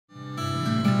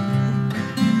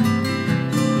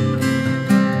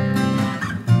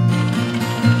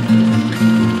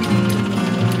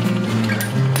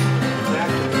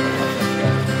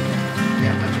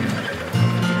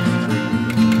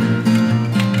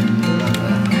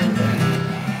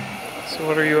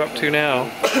are you up to now?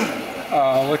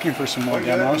 Looking for some more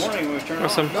demos. Or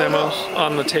some demos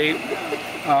on the tape?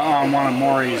 On one of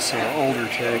Maury's older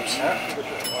tapes.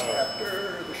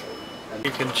 You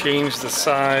can change the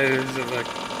size of the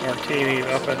martini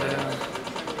up and down.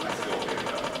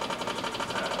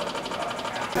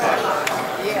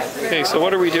 Okay, so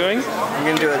what are we doing? I'm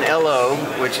going to do an LO,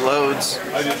 which loads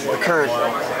the current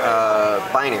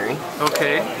binary.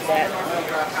 Okay.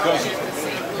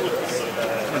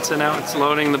 And so now it's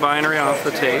loading the binary off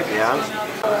the tape. Yeah.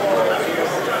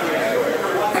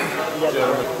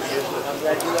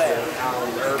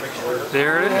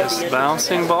 There it is,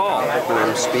 bouncing ball. And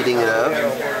I'm speeding it up.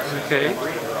 Okay.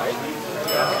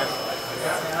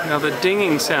 Now the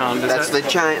dinging sound, That's the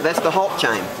chime. That's the halt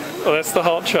chime. Oh, that's the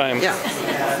halt chime. Yeah.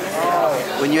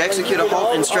 When you execute a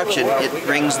halt instruction, it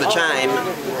rings the chime.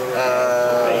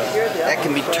 That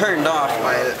can be turned off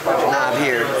by the knob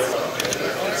here.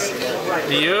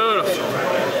 Beautiful.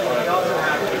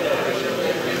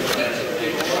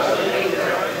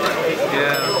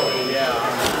 Yeah.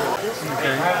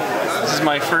 Okay. This is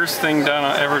my first thing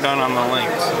ever done on the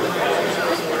LINCs.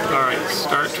 All right,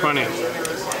 start 20.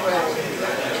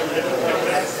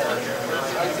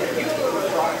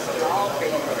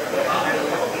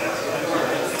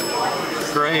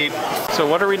 Great. So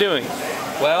what are we doing?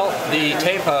 Well, the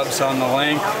tape hubs on the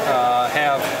LINC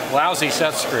have lousy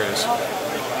set screws,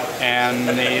 and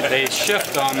they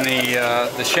shift on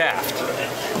the shaft.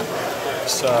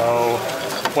 So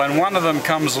when one of them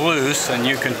comes loose and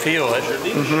you can feel it,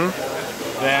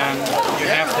 then you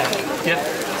have to get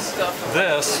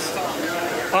this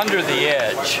under the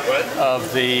edge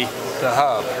of the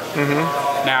hub.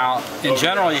 Now, in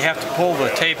general, you have to pull the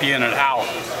tape unit out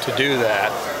to do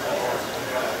that.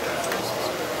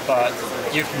 But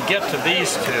you can get to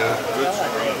these two,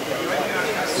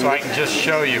 so I can just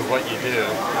show you what you do.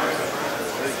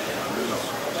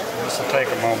 This will take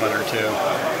a moment or two.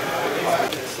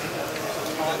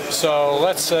 So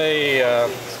let's say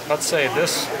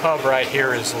this hub right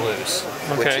here is loose.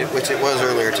 Okay. Which it was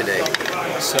earlier today.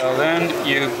 So then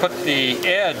you put the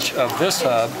edge of this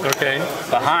hub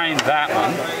behind that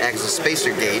one. As a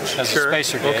spacer gauge. As a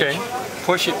spacer gauge.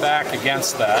 Push it back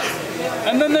against that.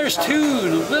 And then there's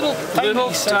two little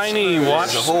tiny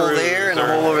watch screws. There's a hole there and a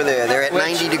hole over there. They're at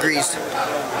 90 degrees.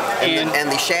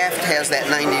 And the shaft has that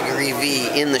 90-degree V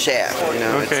in the shaft. You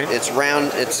know, it's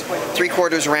round. It's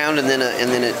 3/4 round, and then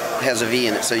it has a V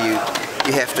in it. So you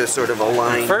have to sort of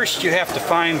align. First, you have to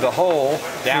find the hole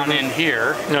down in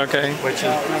here. Okay. Which is,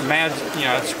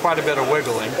 it's quite a bit of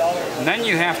wiggling. And then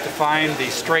you have to find the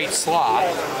straight slot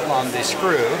on the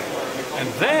screw,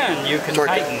 and then you can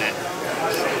tighten it.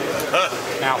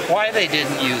 Now, why they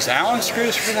didn't use Allen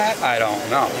screws for that, I don't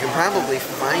know. You can probably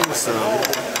find some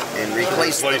and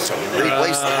replace the ones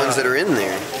that are in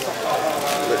there,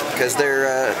 because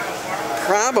they're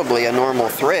probably a normal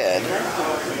thread.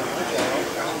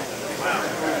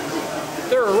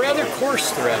 They're a rather coarse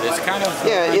thread. It's kind of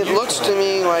it looks to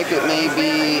me like it may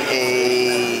be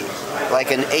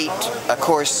like an 8, a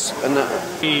coarse.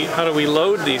 How do we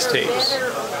load these tapes?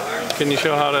 Can you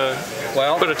show how to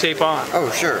put a tape on? Oh,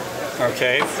 sure.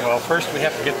 Okay. Well, first we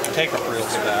have to get the take-up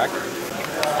reels back.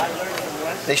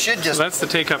 They should just. So that's the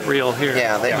take-up reel here.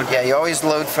 Yeah, you always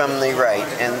load from the right,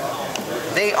 and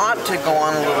they ought to go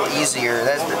on a little easier.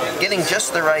 Getting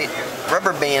just the right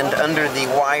rubber band under the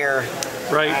wire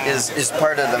is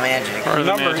part of the magic.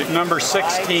 Number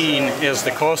 16 is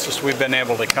the closest we've been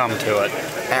able to come to it.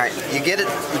 All right, you get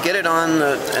it on,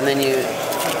 and then you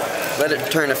let it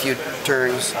turn a few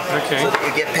turns. Okay. So that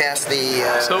you get past the.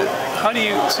 So how do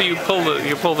you? So you pull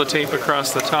the tape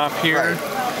across the top here,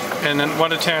 and then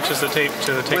what attaches the tape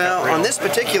to the tape? Well, on this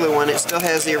particular one, it still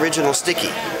has the original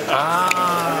sticky.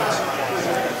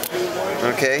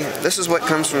 Okay, this is what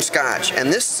comes from Scotch,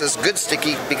 and this is good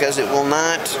sticky because it will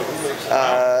not,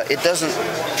 it doesn't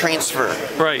transfer.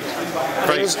 Right.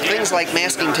 Things like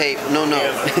masking tape, no. No.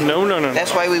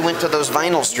 That's why we went to those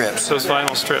vinyl strips. Those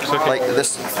vinyl strips, okay. Like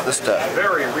this stuff.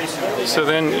 Very recently. So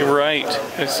then,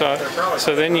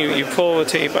 so then you pull the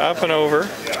tape up and over.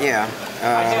 Yeah.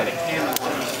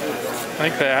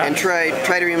 Like that. And try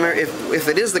to remember, if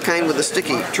it is the kind with the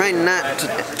sticky, try not to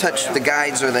touch the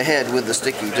guides or the head with the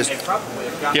sticky. Just,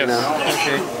 you know.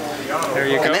 Okay. There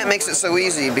you go. And that makes it so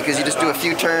easy because you just do a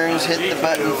few turns, hit the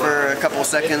button for a couple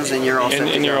seconds, and you're all set to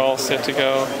go. And you're all set to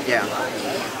go. Yeah.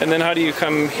 And then how do you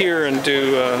come here and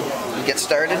do... get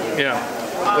started? Yeah.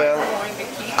 Well,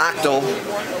 octal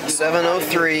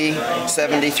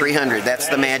 703-7300. That's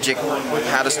the magic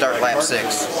how to start lap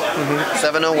 6.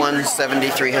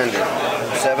 701-7300.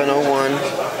 701,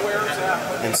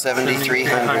 and and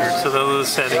 7300. So those are the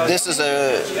settings.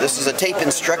 This is a tape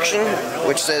instruction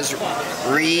which says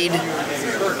read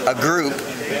a group.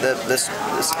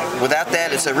 Without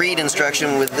that, it's a read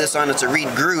instruction. With this on, it's a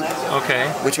read group.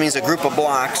 Okay. Which means a group of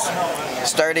blocks,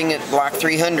 starting at block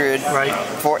 300. Right.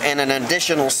 And an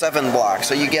additional 7 blocks.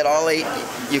 So you get all 8.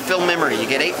 You fill memory. You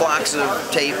get 8 blocks of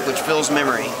tape, which fills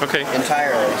memory. Okay.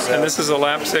 Entirely. So. And this is a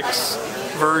lap 6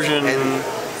 version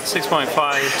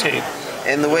 6.5 tape.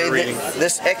 And the way that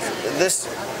this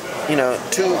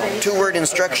two-word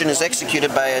instruction is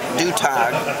executed by a do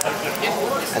tog,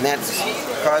 and that's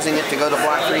causing it to go to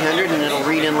block 300, and it'll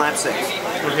read in lap 6.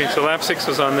 Okay, so lap 6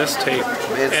 is on this tape,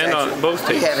 on both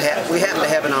tapes. We happen to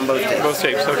have it on both tapes. Both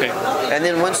tapes, okay. And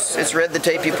then once it's read the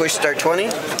tape, you push start 20,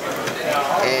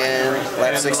 and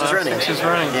lap 6 is running. 6 is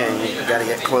running. Yeah, you got to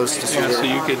get close to see it. So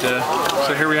you could,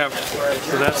 so here we have,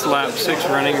 so that's lap 6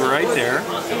 running right there. A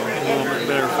little bit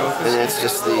better focus. And that's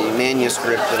just the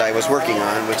manuscript that I was working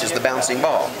on, which is the bouncing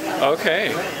ball.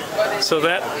 Okay. So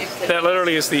that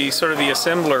literally is the sort of the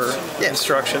assembler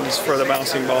instructions for the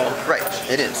bouncing ball. Right,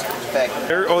 it is. In fact,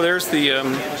 there's the...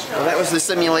 well, that was the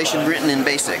simulation written in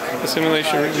BASIC. The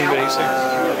simulation written in BASIC.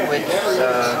 Which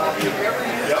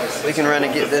we can run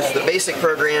and get this, the BASIC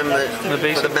program for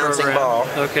the bouncing ball.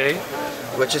 Okay.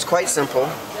 Which is quite simple.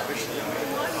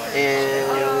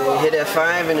 And hit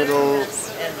F5 and it'll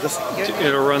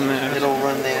run that. It'll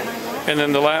run that. And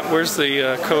then the lap, where's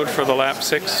the code for the lap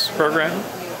 6 program?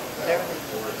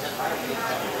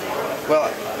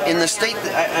 Well, in the state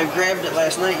that I grabbed it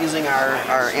last night using our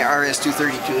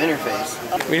RS-232 interface.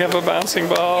 We have a bouncing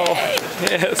ball.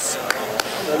 Yes.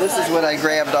 So this is what I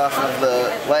grabbed off of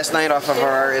last night off of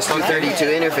our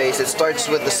RS-232 interface. It starts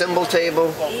with the symbol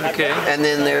table. Okay. And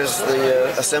then there's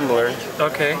the assembler.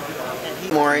 Okay.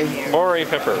 Maury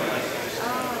Pepper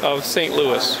of St.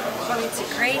 Louis. It's a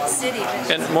great city.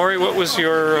 And Maury, what was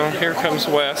your, here comes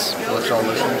Wes. What's all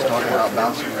this thing's talking about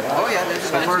bouncing? Oh yeah,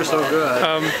 so far so good.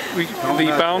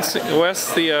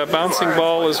 Wes, the bouncing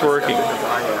ball is working.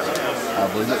 I'll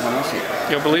believe it when I see it.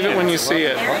 You'll believe it when you see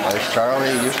it. As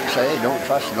Charlie used to say, don't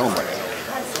trust nobody.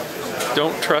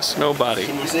 Don't trust nobody.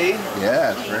 Can you see?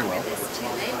 Yeah, it's very well.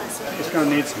 It's going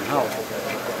to need some help.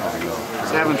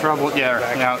 It's having trouble.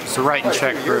 Yeah, it's the write and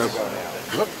check group.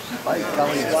 Look, like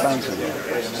Kelly is bouncing it.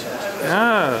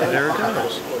 Ah, there it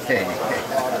goes. Hey.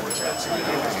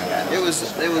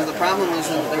 The problem was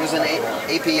there was an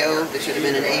APO that should have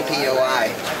been an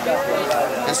APOI.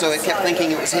 And so it kept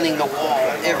thinking it was hitting the wall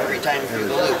every time through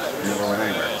the loop. Never went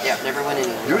anywhere. Yeah, never went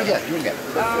anywhere. Do it again.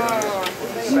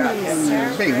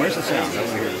 Bing, where's the sound? I want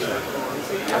to hear the sound.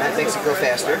 That makes it go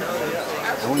faster. I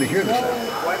want to hear the sound.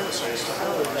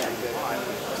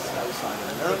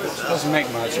 Doesn't make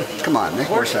much. Come on, make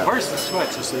more sound. Where's the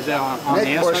switch? Is that on make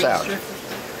the more S sound.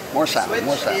 register? More sound.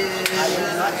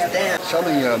 Tell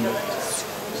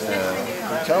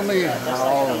me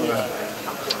how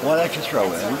what I can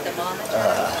throw in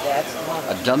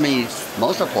a dummy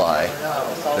multiply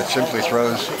that simply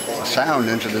throws a sound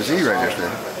into the Z register.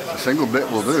 A single bit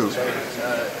will do.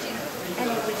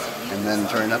 And then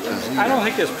turn up the Z. I don't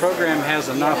think this program has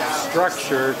enough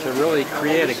structure to really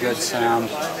create a good sound.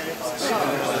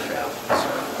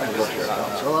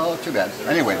 So too bad.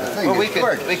 Anyway, the thing well, is,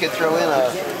 we could throw in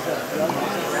a.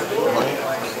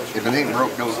 If it ain't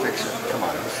broke, don't fix it. Come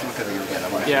on, let's look at it again.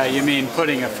 Yeah, you mean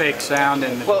putting a fake sound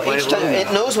in the Well, each time it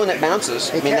knows when it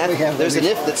bounces. I mean, there's an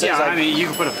if that says. Yeah, I mean, you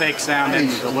can put a fake sound in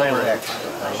the lower X,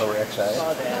 lower X side.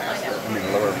 I mean,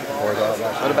 lower horizontal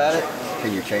velocity. What about it?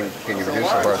 Can you reduce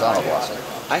the horizontal velocity?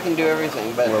 I can do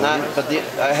everything, but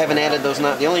I haven't added those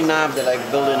knobs. The only knob that I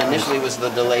built in initially was the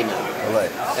delay knob. Delay.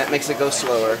 That makes it go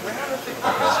slower.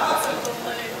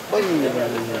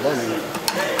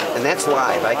 And that's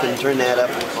live. I can turn that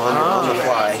up on the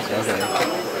fly. Okay.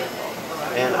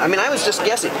 And I mean, I was just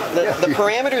guessing. The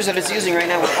parameters that it's using right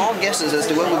now were all guesses as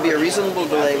to what would be a reasonable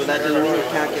delay without doing any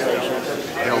calculations.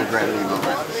 Held gravity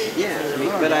movement. Yeah,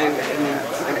 but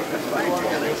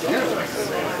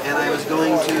and I was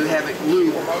going to have it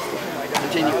loop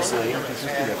continuously.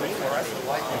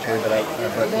 Okay, but you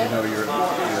know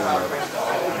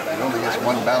it only gets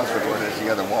one bounce before it hits the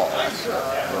other wall. That's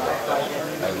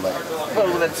Well,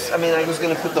 I mean, I was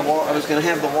going to put the wall. I was going to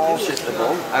have the wall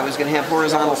shiftable. I was going to have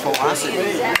horizontal velocity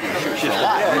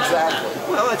shiftable. Exactly.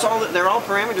 Well, they're all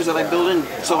parameters that I built in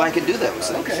so I could do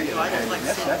those. Okay. But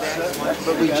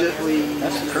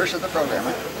that's the curse of the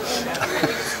programmer.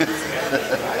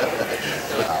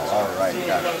 Wow, all right,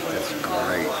 that's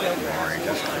great, Maury,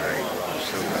 that's great.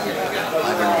 So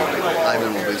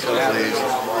Ivan will be so pleased.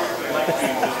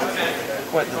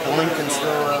 What, the LINC can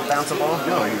still bounce a ball?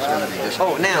 No, he's going to be disappointed.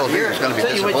 Oh, now He's going to be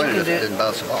disappointed if it didn't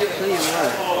bounce the ball. Tell you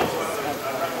what.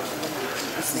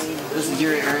 This is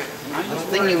your the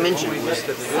thing you mentioned was let's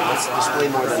display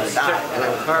more than a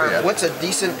dot. What's a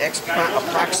decent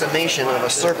approximation of a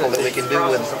circle that we can do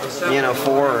with,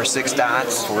 4 or 6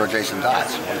 dots? 4 adjacent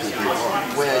dots. 1, 2,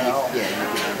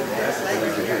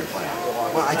 3, 4.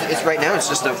 Well, well, it's right now. It's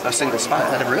just a single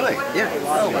spot. Really? Yeah.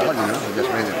 Oh well, we just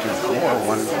made it 2, 4,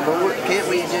 1. But can't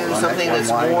we do something that's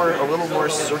a little more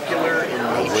circular in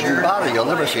nature? Wouldn't bother. You'll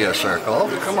never see a circle.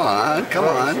 Come on, come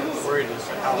on.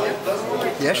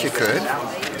 Yes, you could.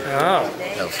 Oh.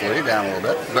 They'll slow you down a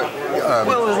little bit, but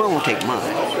well, it won't take mine.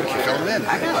 Fill it in.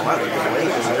 I got a lot of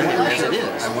as it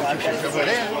is. I want you to fill it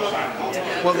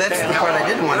in. Well, that's the part I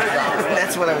didn't want.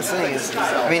 That's what I was saying.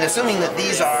 I mean, assuming that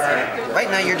these are right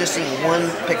now, you're just seeing 1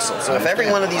 pixel. So if every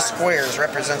one of these squares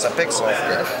represents a pixel,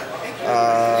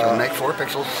 so make 4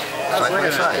 pixels side by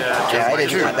side. Yeah,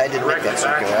 I didn't make that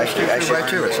circular. I should. Right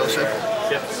to it. So simple.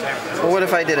 Well, what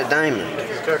if I did a diamond?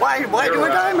 Why do a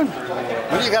diamond?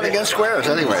 What do you got against squares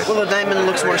anyway? Well, a diamond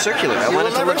looks more circular. I want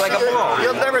it to look like a ball.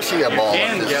 You'll never see a ball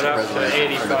And get up to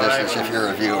 85. from the distance if you're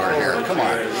a viewer here. Come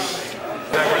on.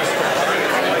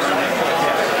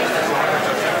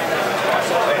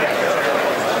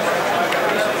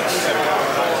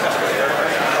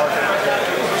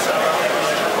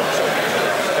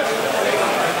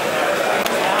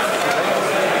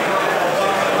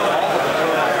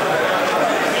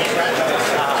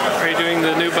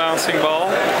 Bouncing ball?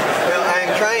 Well,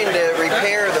 I'm trying to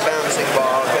repair the bouncing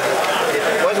ball because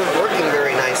it wasn't working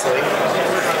very nicely.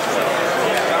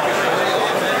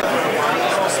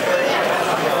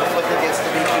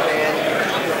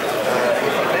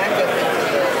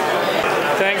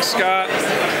 Thanks, Scott.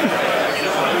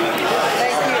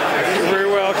 Thank you. You're very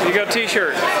welcome. You got a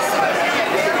t-shirt.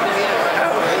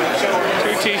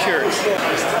 2 t-shirts.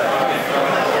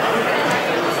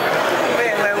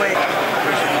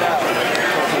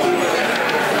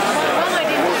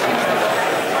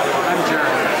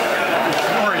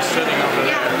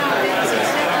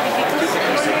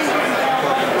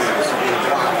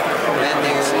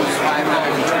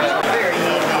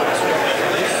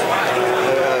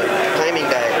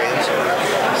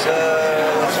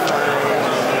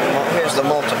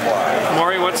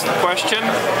 What's the question?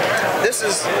 The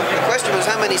question was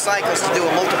how many cycles to do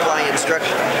a multiply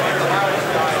instruction.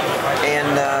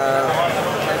 And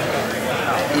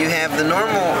you have the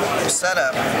normal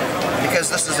setup, because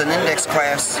this is an index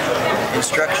class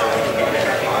instruction.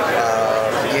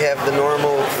 You have the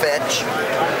normal fetch,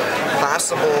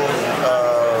 possible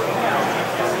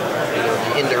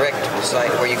indirect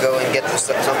site where you go and get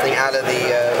something out of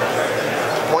the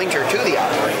pointer to the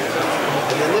operator.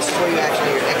 And then this is where you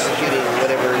actually are executing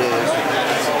whatever it is.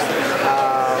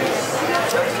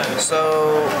 So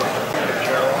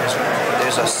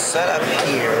there's a setup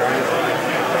here.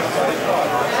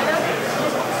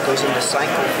 Goes into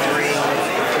cycle 3.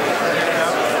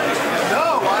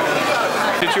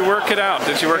 Did you work it out?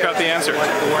 Did you work out the answer? To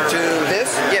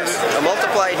this? Yes. A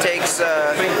multiply takes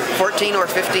 14 or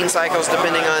 15 cycles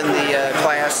depending on the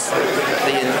class,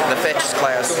 the fetch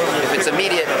class. If it's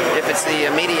the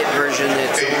immediate version,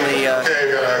 it's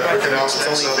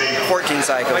only 14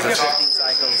 cycles. It's 15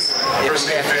 cycles if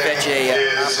you have to fetch a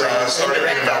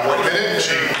indirect operator.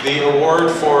 The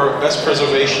award for best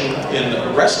preservation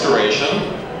in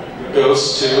restoration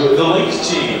goes to the LINC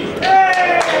team.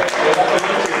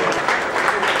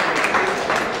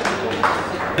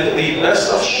 The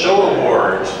Best of Show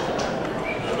Award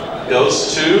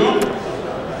goes to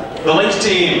the LINC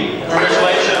team.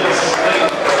 Congratulations. LINC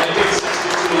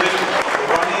 1962 LINC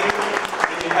running.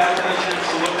 If you haven't had a chance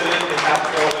to look at it, you have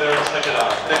to go over there and check it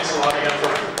out. Thanks a lot again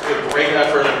for the great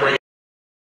effort in bringing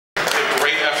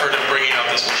out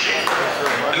this machine.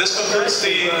 And this concludes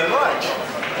the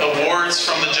awards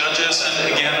from the judges. And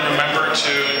again, remember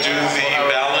to do the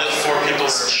ballot for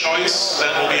people's choice.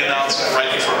 That will be announced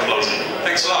right before closing.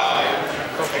 Thanks a lot.